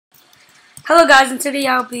Hello guys, and today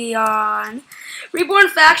I'll be on Reborn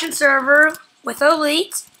Faction server with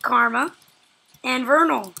Elite, Karma, and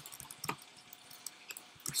Vernal.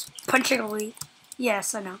 Punching Elite.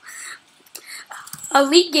 Yes, I know.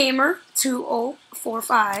 Elite Gamer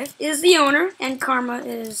 2045 is the owner, and Karma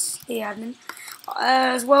is the admin,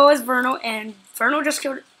 as well as Vernal, and Vernal just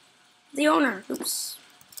killed the owner. Oops.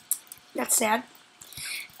 That's sad.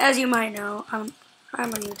 As you might know, I'm a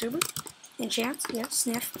YouTuber. Enchant, yeah,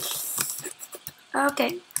 sniff.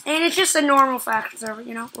 Okay, and it's just a normal faction server,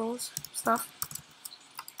 you know, rules, stuff,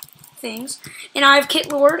 things. And I have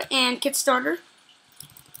Kit Lord and Kit Starter.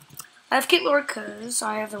 I have Kit Lord because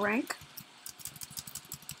I have the rank.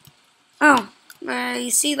 Oh, you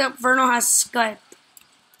see that Vernal has Skype.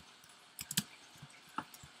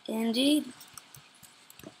 Indeed.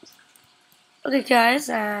 Okay, guys,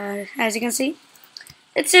 as you can see,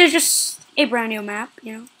 it's just a brand new map,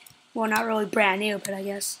 you know. Well, not really brand new, but I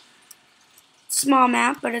guess. Small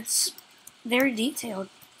map, but it's very detailed.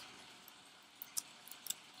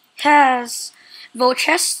 Has vote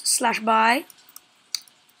chest / buy,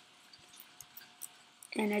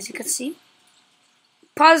 and as you can see,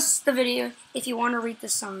 pause the video if you want to read the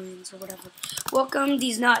signs or whatever. Welcome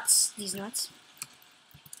these nuts,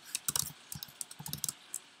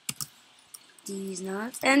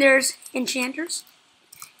 and there's enchanters,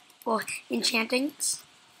 well, enchantings.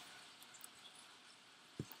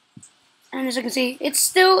 And as you can see, it's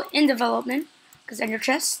still in development, because ender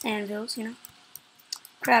chests, anvils, you know.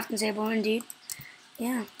 Crafting table, indeed.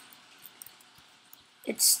 Yeah.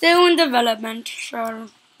 It's still in development, so,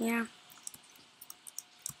 yeah.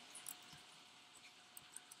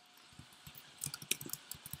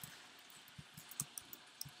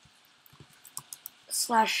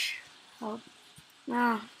 Oh,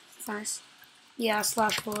 it's nice. Yeah,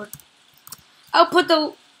 /forward. I'll put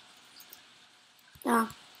the,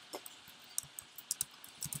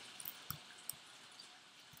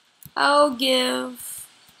 I'll give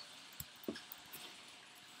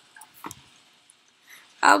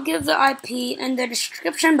the IP in the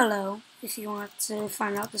description below if you want to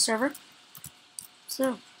find out the server.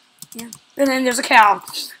 So, yeah. And then there's a cow.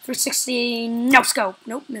 360 no scope.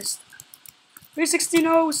 Nope, missed. 360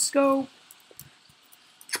 no scope.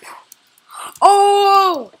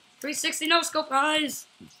 Oh! 360 no scope, guys.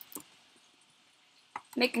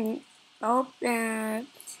 Making. Oh,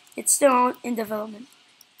 it's still in development.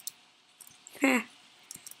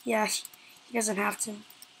 Yeah, he doesn't have to.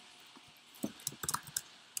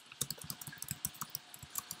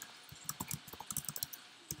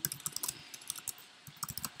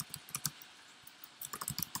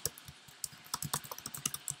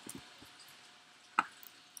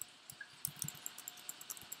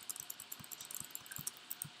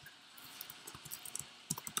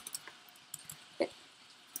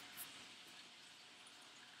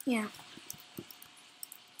 Yeah.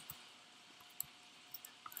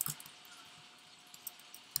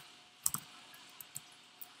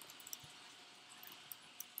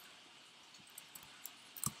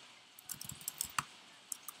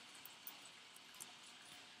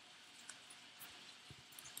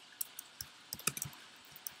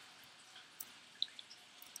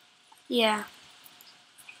 Yeah.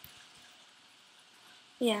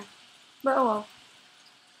 Yeah. But oh well.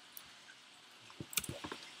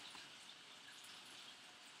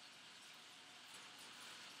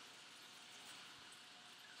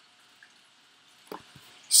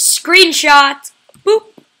 Screenshot. Boop.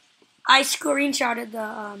 I screenshotted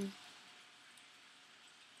the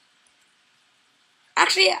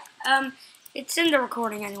Actually, it's in the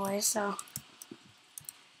recording anyway, so.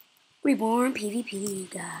 Reborn PvP,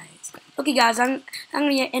 guys. Okay, guys, I'm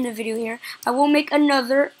gonna end the video here. I will make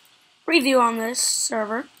another review on this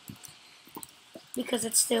server because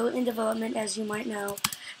it's still in development, as you might know.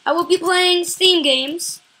 I will be playing Steam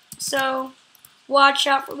games, so watch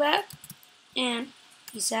out for that. And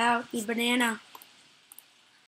peace out. Eat banana.